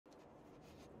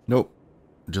Nope.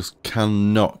 Just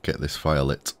cannot get this fire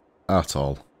lit at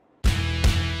all.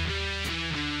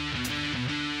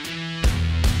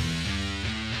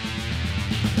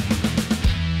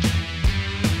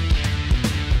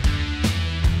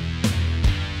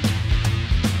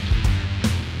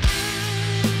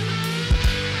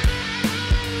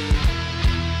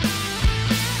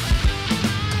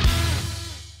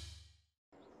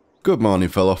 Good morning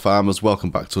fellow farmers, welcome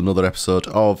back to another episode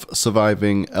of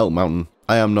Surviving Elk Mountain.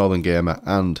 I am Northern Gamer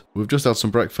and we've just had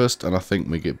some breakfast and I think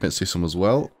we get Mitzi some as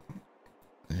well.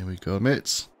 Here we go,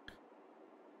 Mitz.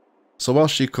 So while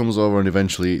she comes over and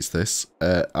eventually eats this,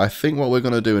 I think what we're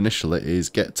going to do initially is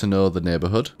get to know the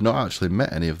neighbourhood. Not actually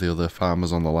met any of the other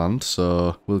farmers on the land,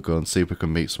 so we'll go and see if we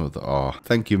can meet some of the... Oh,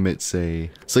 thank you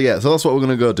Mitzi. So yeah, so that's what we're going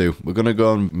to go do. We're going to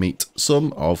go and meet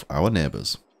some of our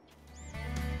neighbours.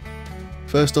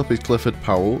 First up is Clifford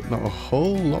Powell. Not a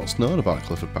whole lot's known about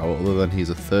Clifford Powell other than he's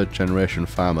a third generation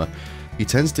farmer. He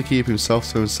tends to keep himself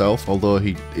to himself, although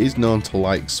he is known to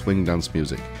like swing dance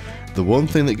music. The one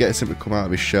thing that gets him to come out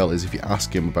of his shell is if you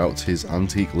ask him about his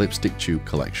antique lipstick tube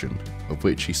collection, of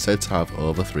which he's said to have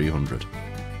over 300.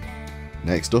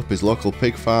 Next up is local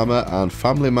pig farmer and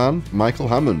family man Michael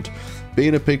Hammond.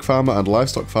 Being a pig farmer and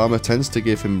livestock farmer tends to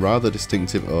give him rather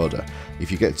distinctive odour. If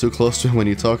you get too close to him when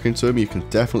you're talking to him, you can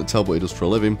definitely tell what he does for a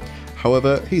living.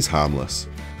 However, he's harmless.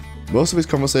 Most of his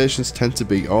conversations tend to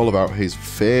be all about his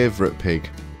favourite pig,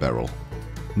 Beryl.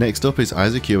 Next up is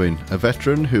Isaac Ewing, a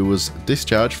veteran who was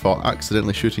discharged for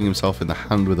accidentally shooting himself in the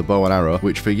hand with a bow and arrow,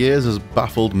 which for years has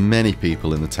baffled many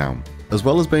people in the town. As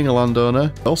well as being a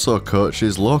landowner, he also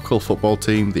coaches local football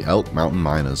team, the Elk Mountain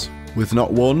Miners. With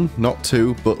not one, not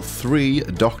two, but 3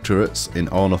 doctorates in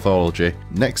ornithology.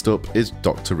 Next up is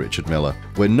Dr. Richard Miller.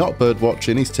 When not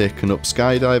birdwatching, he's taken up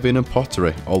skydiving and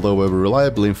pottery, although we're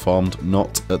reliably informed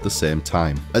not at the same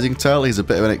time. As you can tell, he's a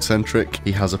bit of an eccentric.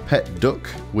 He has a pet duck,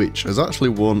 which has actually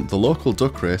won the local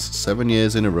duck race 7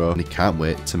 years in a row, and he can't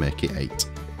wait to make it 8.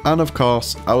 And of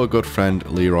course, our good friend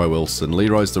Leroy Wilson.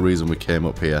 Leroy's the reason we came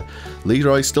up here.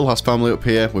 Leroy still has family up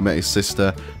here, we met his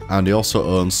sister, and he also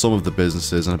owns some of the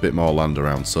businesses and a bit more land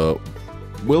around, so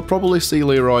we'll probably see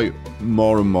Leroy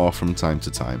more and more from time to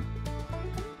time.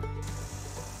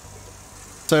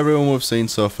 To everyone we've seen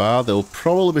so far, there'll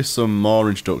probably be some more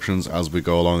introductions as we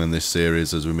go along in this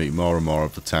series as we meet more and more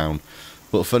of the town.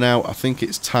 But for now, I think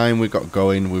it's time we got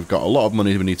going. We've got a lot of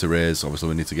money we need to raise. Obviously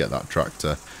we need to get that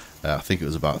tractor. I think it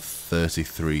was about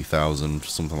 33,000,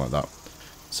 something like that.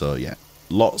 So yeah,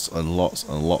 lots and lots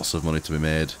and lots of money to be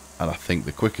made. And I think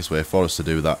the quickest way for us to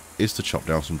do that is to chop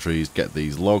down some trees, get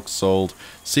these logs sold,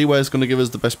 see where it's going to give us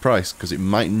the best price, because it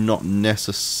might not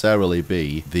necessarily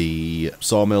be the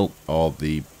sawmill or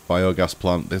the biogas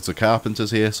plant. There's the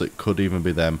carpenters here, so it could even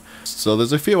be them. So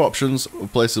there's a few options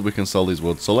of places we can sell these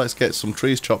woods. So let's get some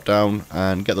trees chopped down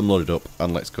and get them loaded up,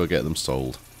 and let's go get them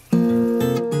sold.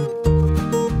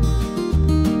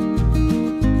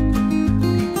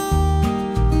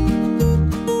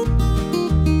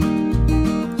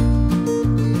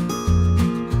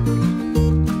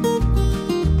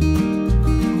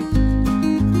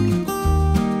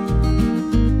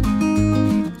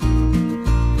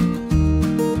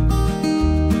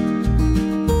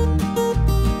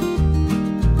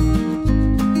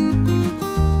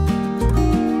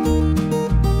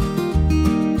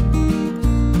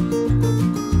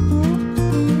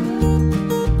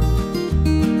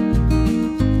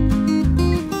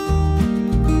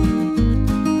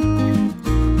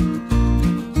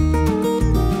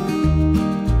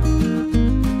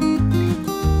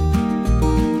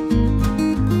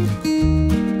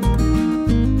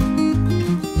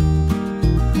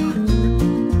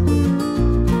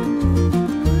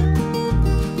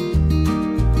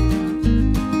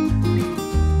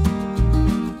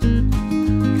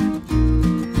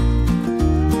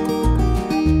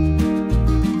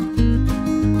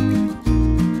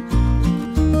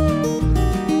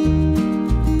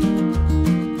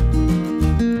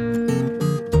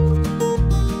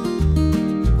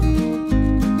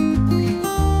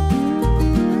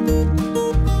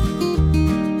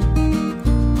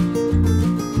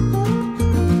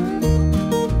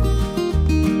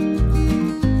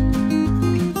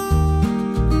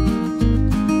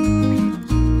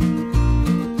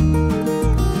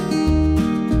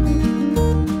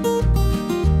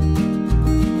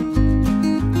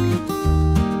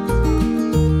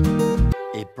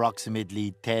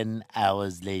 Approximately 10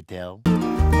 hours later.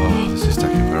 Oh, this is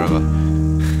taking forever.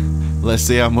 Let's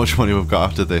see how much money we've got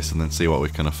after this and then see what we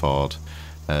can afford.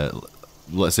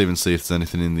 Let's even see if there's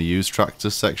anything in the used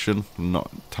tractors section. I'm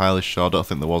not entirely sure. I don't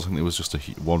think there was. I think there was just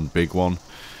one big one,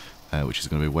 which is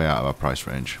going to be way out of our price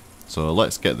range. So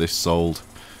let's get this sold.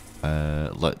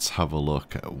 Let's have a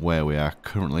look at where we are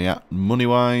currently at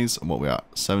money-wise and what we are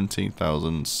at.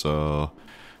 17,000, so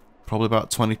probably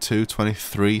about 22,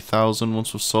 23,000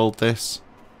 once we've sold this.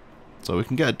 So we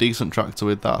can get a decent tractor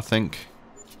with that, I think.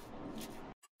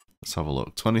 Let's have a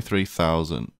look.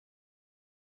 23,000.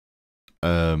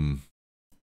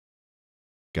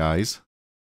 Guys.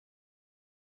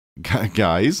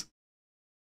 Guys.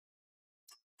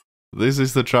 This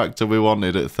is the tractor we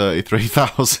wanted at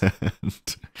 33,000.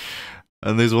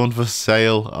 And there's one for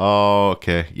sale. Oh,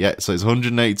 okay. Yeah, so it's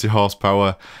 180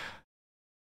 horsepower.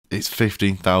 It's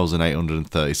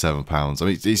 £15,837. I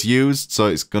mean, it's used, so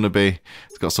it's going to be...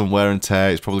 It's got some wear and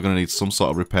tear. It's probably going to need some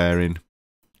sort of repairing.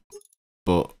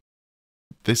 But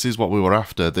this is what we were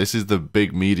after. This is the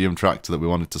big medium tractor that we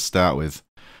wanted to start with.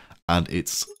 And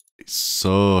it's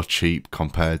so cheap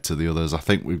compared to the others. I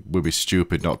think we'd be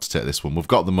stupid not to take this one. We've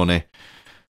got the money.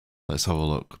 Let's have a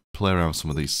look. Play around with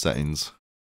some of these settings.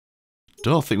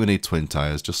 Don't think we need twin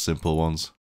tyres, just simple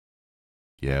ones.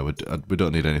 Yeah, we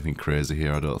don't need anything crazy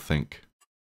here, I don't think.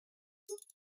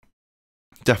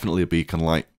 Definitely a beacon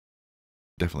light.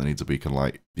 Definitely needs a beacon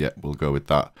light. Yeah, we'll go with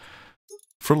that.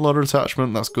 Front loader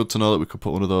attachment, that's good to know that we could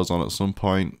put one of those on at some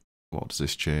point. What does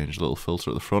this change? A little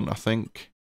filter at the front, I think.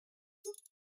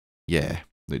 Yeah,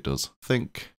 it does.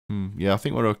 Yeah, I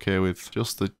think we're okay with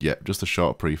just the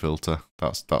short pre-filter.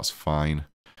 That's fine.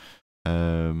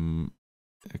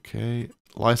 Okay,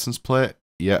 license plate.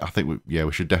 Yeah, I think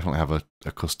we should definitely have a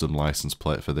custom license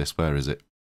plate for this. Where is it?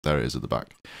 There it is at the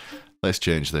back. Let's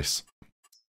change this.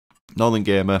 Northern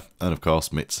Gamer and of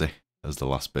course Mitzi as the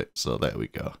last bit. So there we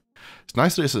go. It's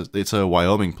nice that it's a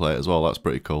Wyoming plate as well. That's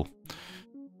pretty cool.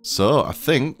 So I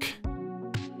think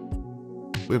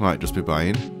we might just be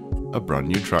buying a brand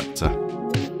new tractor.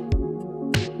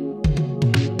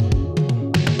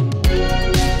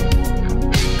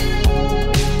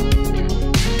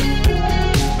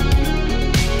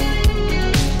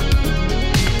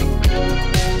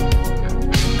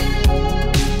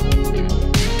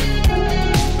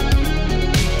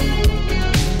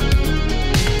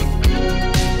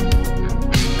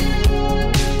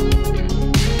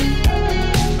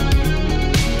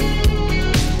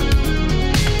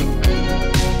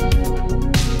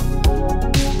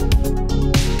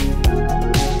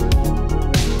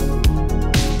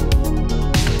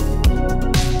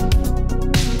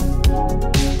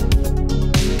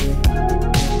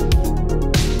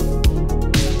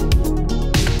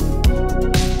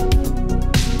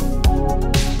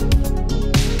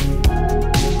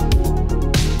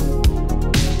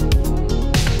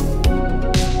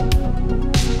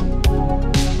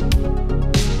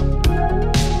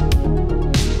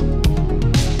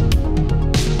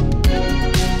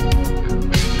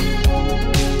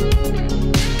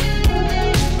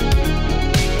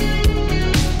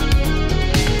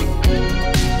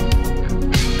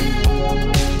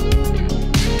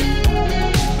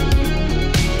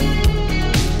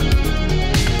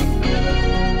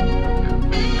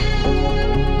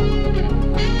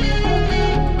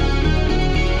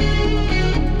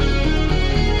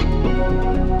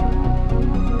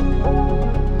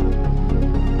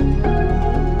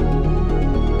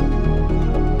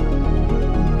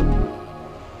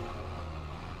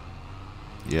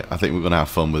 Yeah, I think we're going to have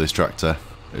fun with this tractor.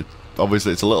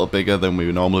 Obviously, it's a little bigger than we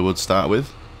normally would start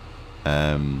with.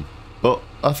 But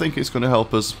I think it's going to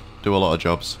help us do a lot of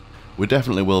jobs. We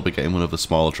definitely will be getting one of the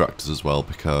smaller tractors as well,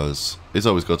 because it's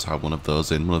always good to have one of those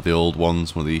in. One of the old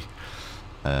ones, one of the...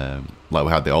 like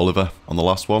we had the Oliver on the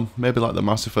last one. Maybe like the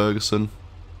Massey Ferguson.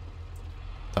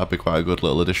 That'd be quite a good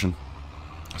little addition.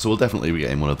 So we'll definitely be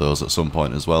getting one of those at some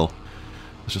point as well.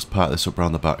 Let's just park this up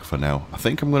around the back for now. I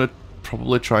think I'm going to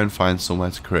probably try and find somewhere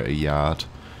to create a yard.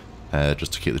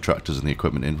 Just to keep the tractors and the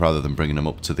equipment in, rather than bringing them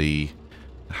up to the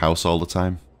house all the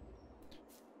time.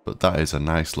 But that is a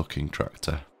nice looking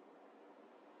tractor.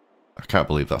 I can't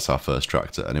believe that's our first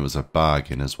tractor, and it was a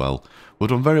bargain as well. We've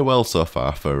done very well so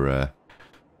far for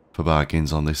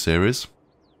bargains on this series.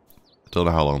 Don't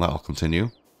know how long that'll continue.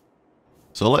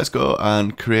 So let's go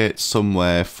and create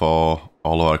somewhere for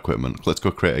all our equipment. Let's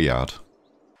go create a yard.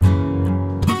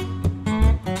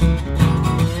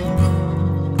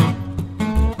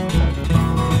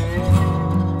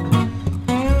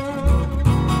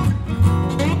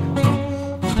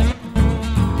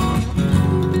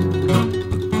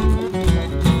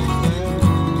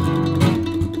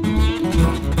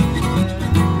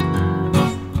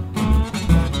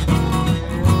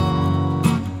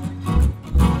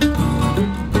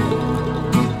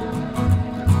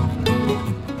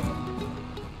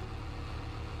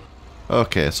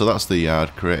 Okay, so that's the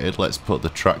yard created. Let's put the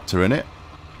tractor in it.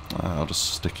 I'll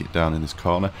just stick it down in this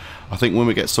corner. I think when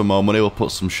we get some more money, we'll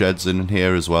put some sheds in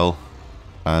here as well.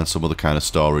 And some other kind of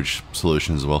storage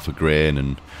solutions as well for grain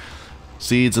and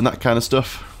seeds and that kind of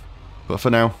stuff. But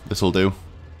for now, this will do.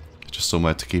 Just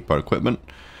somewhere to keep our equipment.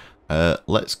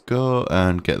 Let's go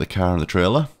and get the car and the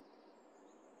trailer.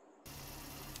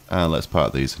 And let's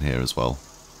park these in here as well.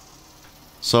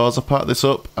 So as I park this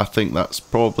up, I think that's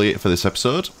probably it for this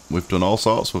episode. We've done all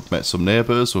sorts. We've met some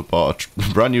neighbours. We've bought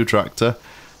a brand new tractor.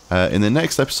 In the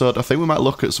next episode, I think we might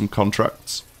look at some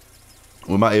contracts.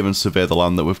 We might even survey the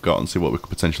land that we've got and see what we could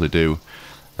potentially do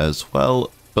as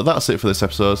well. But that's it for this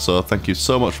episode, so thank you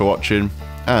so much for watching,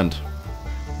 and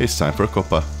it's time for a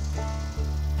cuppa.